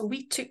priorities. So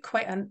we took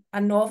quite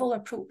a novel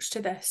approach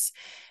to this,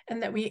 in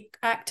that we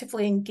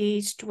actively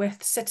engaged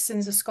with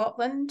citizens of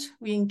Scotland.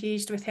 We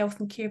engaged with health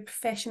and care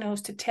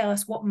professionals to tell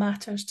us what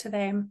matters to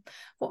them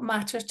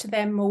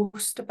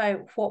most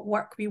about what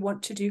work we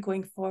want to do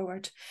going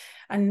forward.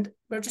 And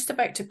we're just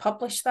about to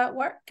publish that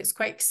work. It's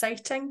quite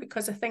exciting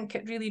because I think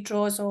it really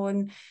draws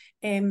on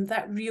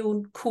that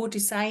real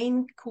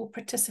co-design,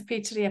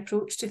 co-participatory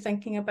approach to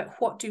thinking about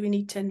what do we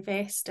need to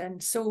invest in.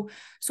 So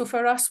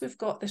for us, we've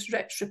got this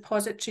rich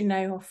repository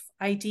now of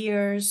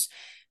ideas,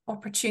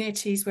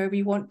 opportunities where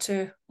we want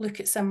to look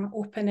at some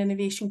open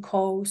innovation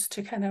calls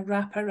to kind of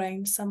wrap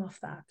around some of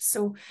that.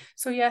 So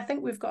yeah, I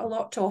think we've got a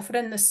lot to offer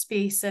in this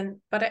space,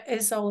 but it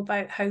is all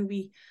about how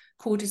we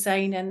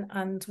co-design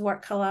and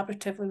work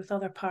collaboratively with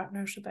other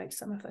partners about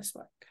some of this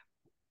work.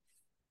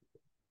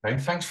 Okay,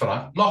 thanks for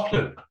that.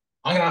 Lachlan,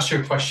 I'm going to ask you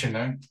a question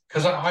now,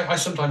 because I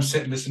sometimes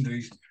sit and listen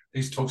to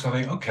these talks and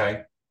I think,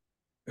 okay,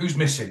 who's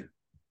missing?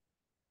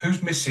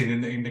 Who's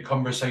missing in the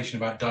conversation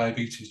about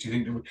diabetes? Do you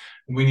think that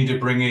we need to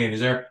bring in? Is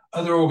there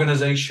other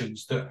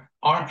organisations that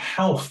aren't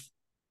health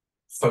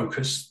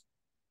focused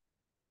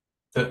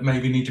that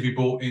maybe need to be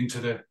brought into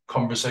the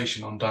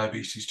conversation on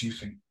diabetes, do you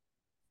think?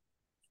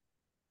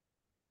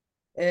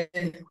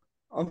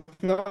 I'm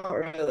not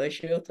really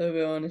sure, to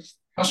be honest.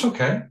 That's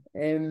okay.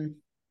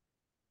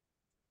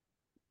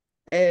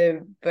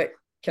 But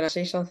can I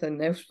say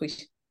something else,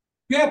 please?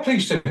 Yeah,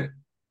 please do.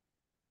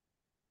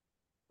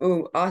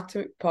 Oh, I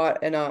took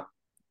part in the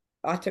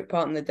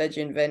Digi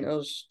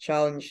Inventors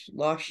Challenge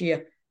last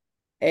year,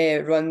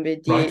 run by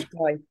Right.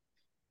 DHI,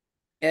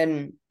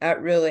 and it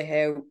really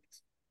helped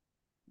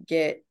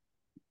get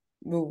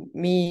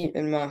me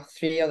and my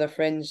three other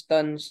friends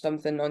done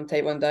something on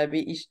type 1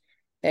 diabetes.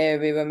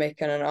 We were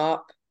making an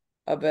app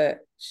about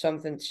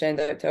something to send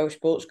out to all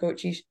sports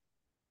coaches,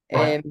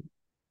 Right.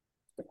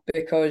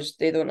 because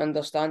they don't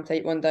understand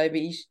type 1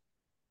 diabetes,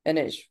 and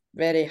it's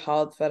very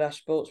hard for a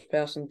sports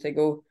person to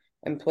go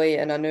and play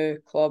in a new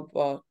club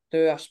or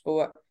do a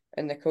sport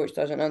and the coach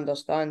doesn't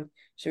understand.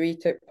 So we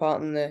took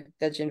part in the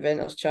Digi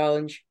Inventors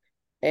Challenge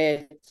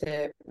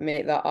to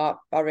make that app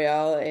a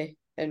reality,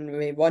 and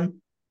we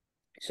won.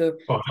 So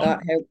Well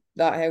that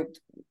done. helped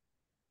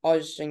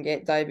us and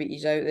get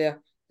diabetes out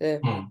there.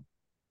 Hmm.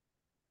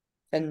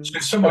 And So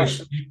in some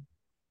ways,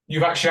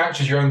 you've actually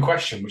answered your own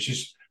question, which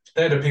is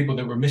they're the people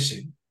that were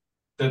missing.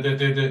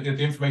 The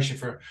information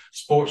for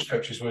sports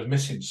coaches was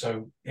missing.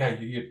 So yeah,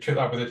 you took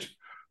that with it.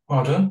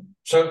 Well done.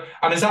 So,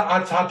 and is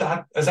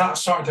that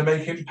starting to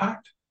make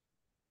impact?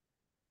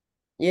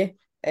 yeah,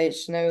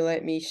 it's now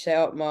let me set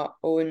up my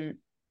own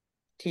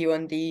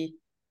T1D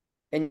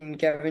and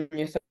Giving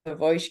Youth a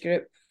Voice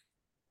group,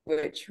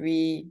 which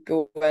we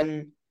go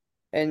in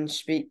and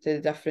speak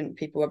to different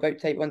people about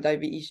type 1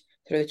 diabetes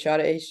through the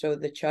charity. So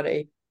the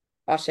charity,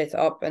 I set it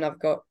up and I've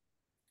got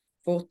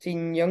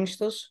 14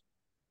 youngsters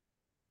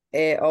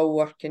all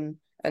working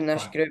in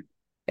this Wow. group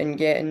and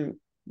getting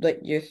like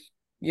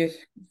youth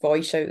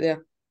voice out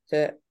there,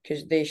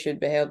 because they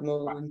should be heard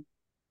more than.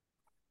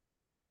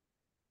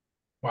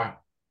 Wow.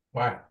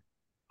 Wow.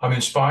 I'm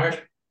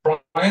inspired.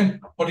 Brian,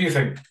 what do you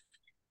think?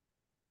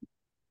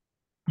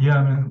 Yeah,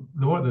 I mean,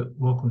 the work that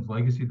Lachlan's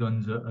Legacy done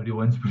is a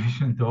real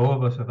inspiration to all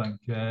of us, I think.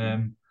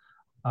 And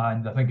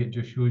I think it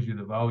just shows you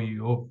the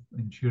value of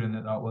ensuring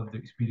that lived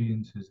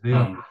experience is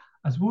there.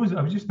 I suppose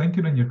I was just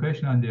thinking in your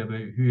question, Andy,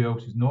 about who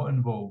else is not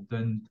involved.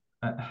 And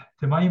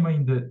to my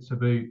mind, it's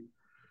about,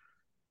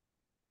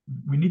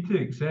 we need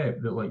to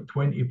accept that like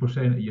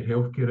 20% of your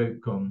healthcare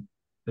outcome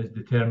is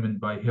determined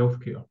by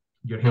healthcare,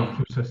 your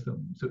healthcare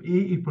system. So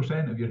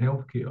 80% of your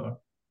healthcare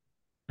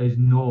is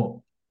not,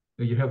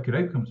 your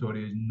healthcare outcome,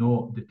 sorry, is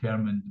not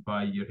determined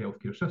by your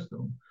healthcare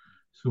system.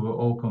 So it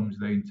all comes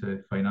down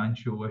to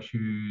financial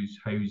issues,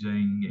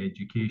 housing,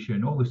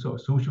 education, all the sort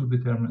of social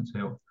determinants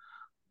of health.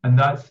 And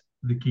that's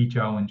the key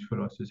challenge for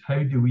us, is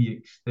how do we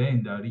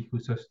extend our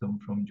ecosystem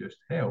from just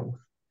health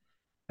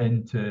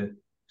into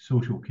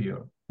social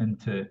care,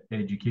 into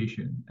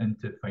education,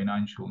 into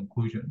financial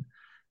inclusion?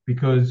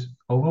 Because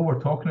although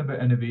we're talking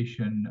about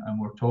innovation and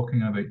we're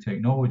talking about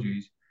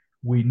technologies,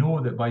 we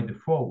know that by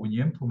default, when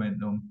you implement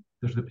them,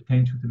 there's the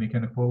potential to make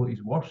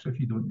inequalities worse if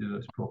you don't do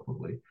this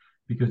properly,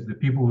 because the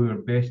people who are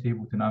best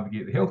able to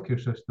navigate the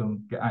healthcare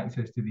system get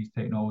access to these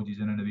technologies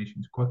and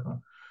innovations quicker.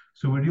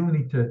 So we really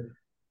need to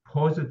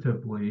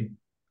positively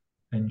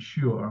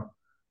ensure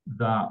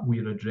that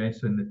we're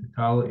addressing the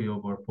totality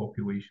of our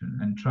population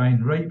and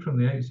trying right from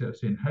the outset of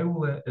saying, how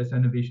will this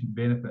innovation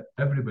benefit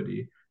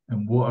everybody,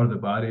 and what are the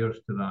barriers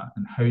to that,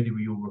 and how do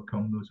we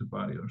overcome those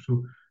barriers?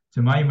 So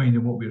to my mind,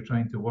 and what we're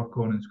trying to work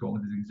on in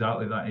Scotland is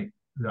exactly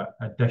that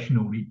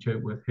additional reach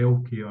out with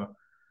healthcare,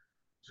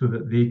 so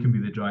that they can be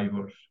the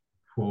drivers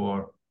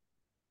for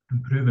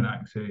improving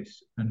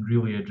access and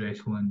really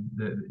addressing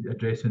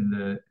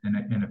the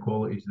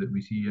inequalities that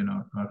we see in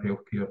our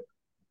healthcare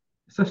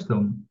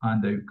system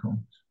and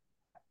outcomes.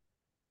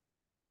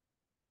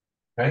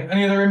 Okay.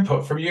 Any other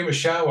input from you,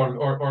 Michelle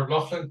or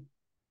Lachlan?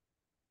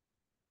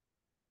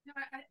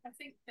 I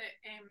think that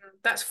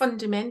that's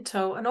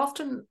fundamental, and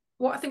often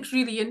what I think is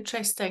really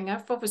interesting,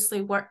 I've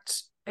obviously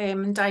worked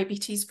in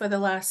diabetes for the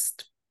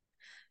last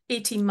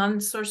 18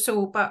 months or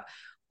so, but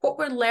what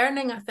we're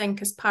learning, I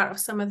think, as part of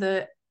some of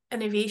the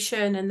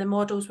innovation and the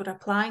models we're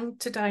applying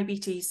to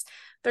diabetes,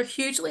 they're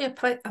hugely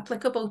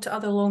applicable to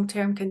other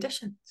long-term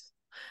conditions.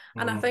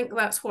 And I think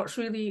that's what's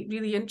really,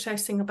 really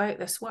interesting about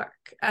this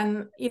work.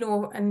 And, you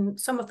know, and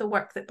some of the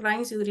work that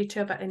Brian's alluded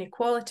to about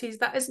inequalities,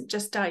 that isn't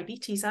just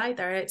diabetes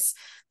either, it's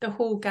the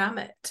whole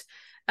gamut.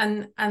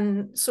 And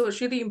so it's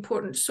really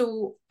important.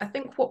 So I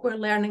think what we're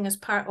learning as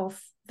part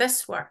of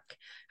this work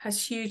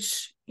has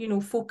huge, you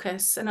know,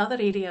 focus in other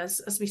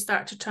areas as we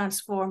start to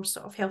transform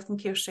sort of health and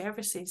care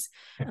services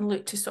and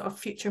look to sort of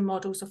future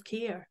models of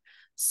care.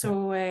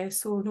 So,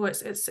 so no,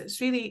 it's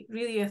really,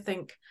 really, I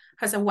think,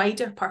 has a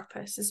wider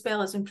purpose, as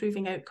well as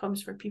improving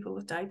outcomes for people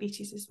with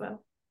diabetes as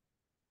well.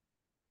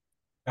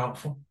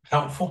 Helpful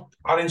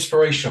and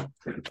inspirational.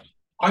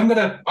 I'm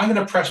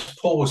gonna press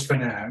pause for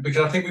now,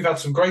 because I think we've had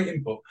some great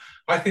input.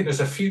 I think there's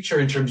a future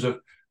in terms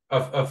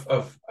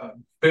of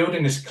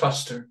building this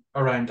cluster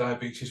around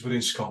diabetes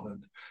within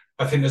Scotland.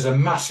 I think there's a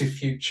massive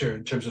future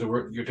in terms of the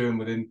work that you're doing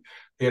within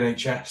the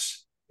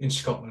NHS in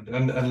Scotland.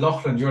 And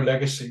Lachlan, your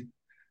legacy.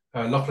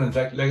 Lachlan's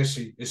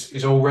legacy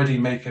is already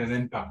making an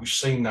impact. We've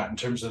seen that in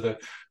terms of the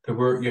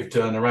work you've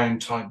done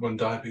around type 1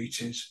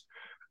 diabetes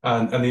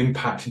and the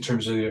impact in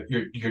terms of your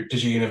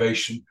Digi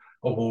Innovation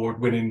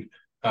Award winning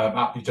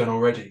app you've done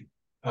already.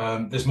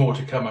 there's more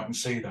to come. I can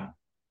see that.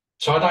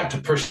 So I'd like to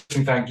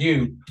personally thank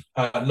you,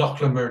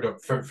 Lachlan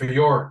Murdoch, for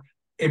your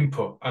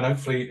input. And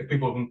hopefully if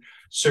people can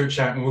search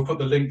out, and we'll put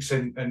the links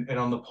in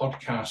on the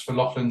podcast for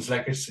Lachlan's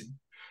legacy,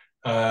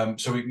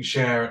 so we can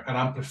share and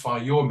amplify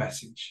your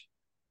message,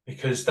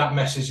 because that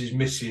message is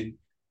missing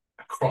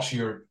across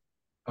Europe.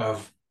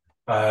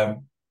 I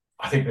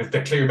think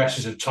the clear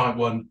message of type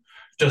 1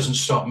 doesn't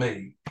stop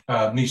me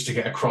needs to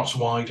get across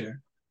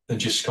wider than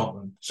just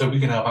Scotland. So we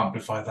can help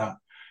amplify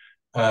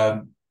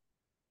that.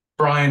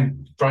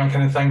 Brian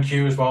Kennan, thank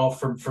you as well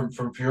for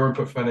your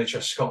input from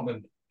NHS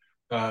Scotland,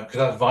 because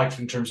that's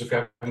vital in terms of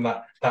having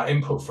that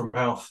input from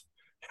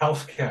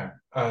healthcare.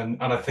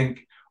 And I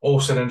think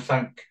also then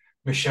thank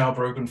Michelle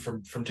Brogan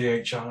from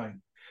DHI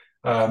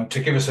to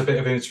give us a bit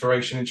of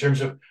inspiration in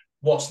terms of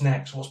what's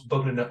next, what's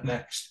bubbling up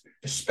next,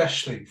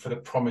 especially for the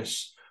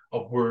promise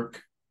of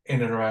work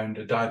in and around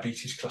a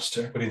diabetes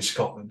cluster within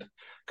Scotland,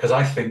 because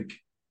I think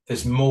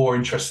there's more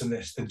interest in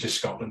this than just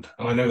Scotland.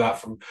 And I know that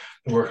from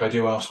the work I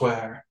do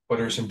elsewhere,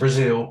 whether it's in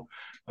Brazil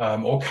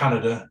or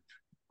Canada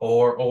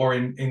or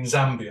in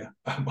Zambia,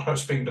 when I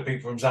was speaking to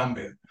people from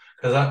Zambia,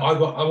 because I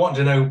want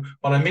to know,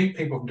 when I meet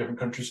people from different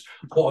countries,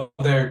 what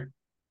are their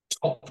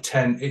top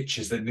 10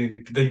 itches that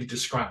they need to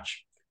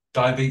scratch.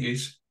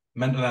 Diabetes,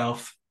 mental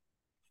health,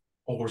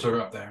 always are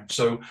up there.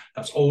 So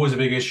that's always a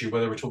big issue,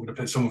 whether we're talking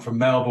to someone from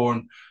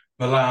Melbourne,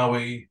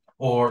 Malawi,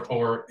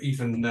 or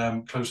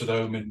even closer to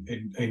home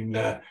in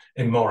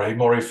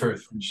Moray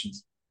Firth, for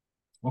instance.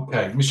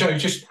 Okay, Michelle,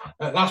 just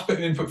last bit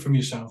of input from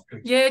yourself,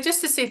 please. Yeah, just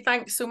to say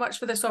thanks so much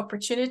for this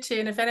opportunity.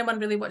 And if anyone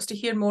really wants to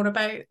hear more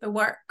about the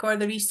work or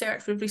the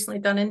research we've recently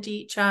done in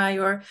DHI,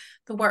 or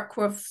the work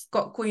we've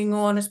got going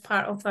on as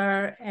part of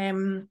our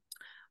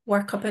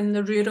work up in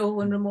the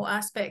rural and remote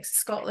aspects of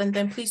Scotland,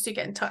 then please do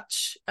get in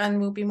touch,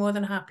 and we'll be more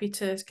than happy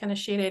to kind of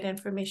share any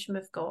information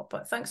we've got.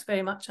 But thanks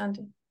very much,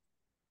 Andy.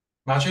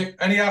 Magic.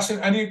 Any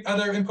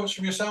other inputs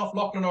from yourself,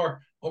 Lachlan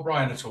or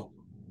Brian at all?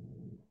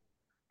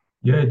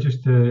 Yeah,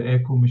 just to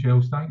echo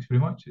Michelle's thanks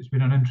very much. It's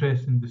been an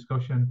interesting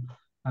discussion,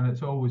 and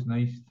it's always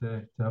nice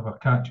to have a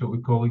catch up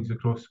with colleagues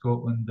across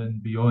Scotland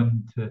and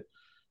beyond to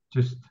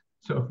just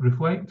sort of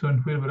reflect on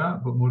where we're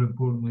at, but more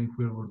importantly,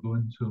 where we're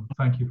going. So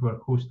thank you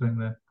for hosting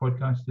the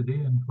podcast today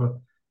and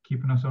for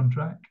keeping us on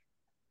track.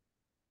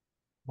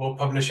 We'll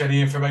publish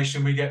any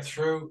information we get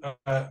through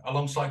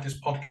alongside this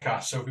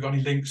podcast. So if we've got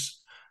any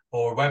links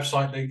or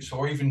website links,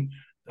 or even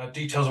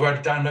details of where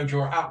to download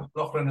your app,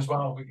 Lachlan, as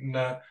well, we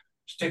can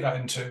stick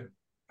that into,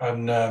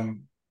 and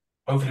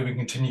hopefully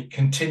we can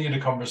continue the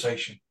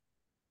conversation.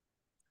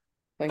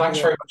 Thanks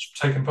very much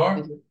for taking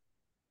part.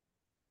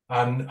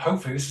 And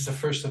hopefully this is the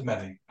first of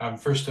many,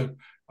 first of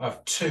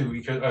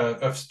two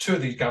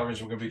of these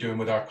galleries we're going to be doing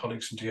with our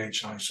colleagues from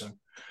DHI. So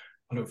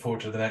I look forward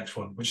to the next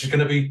one, which is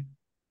going to be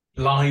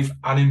live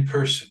and in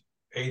person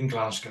in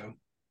Glasgow.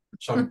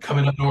 So I'm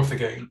coming up north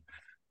again.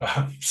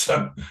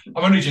 So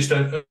I'm only just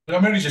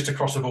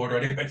across the border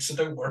anyway, so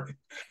don't worry.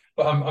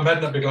 But I'm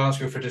heading up to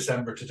Glasgow for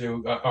December to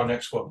do our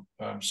next one.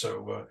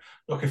 So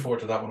looking forward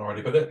to that one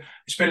already. But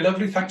it's been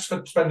lovely. Thanks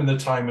for spending the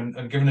time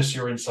and giving us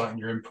your insight and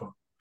your input.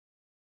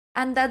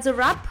 And that's a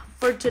wrap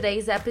for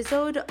today's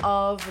episode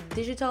of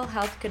Digital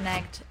Health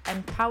Connect,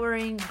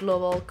 Empowering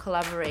Global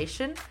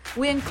Collaboration.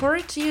 We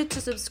encourage you to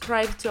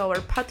subscribe to our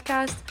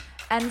podcast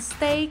and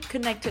stay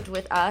connected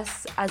with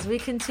us as we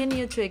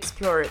continue to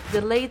explore the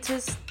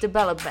latest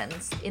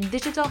developments in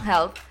digital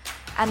health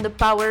and the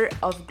power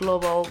of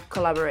global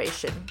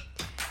collaboration.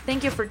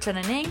 Thank you for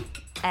tuning in,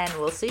 and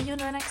we'll see you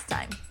the next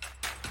time.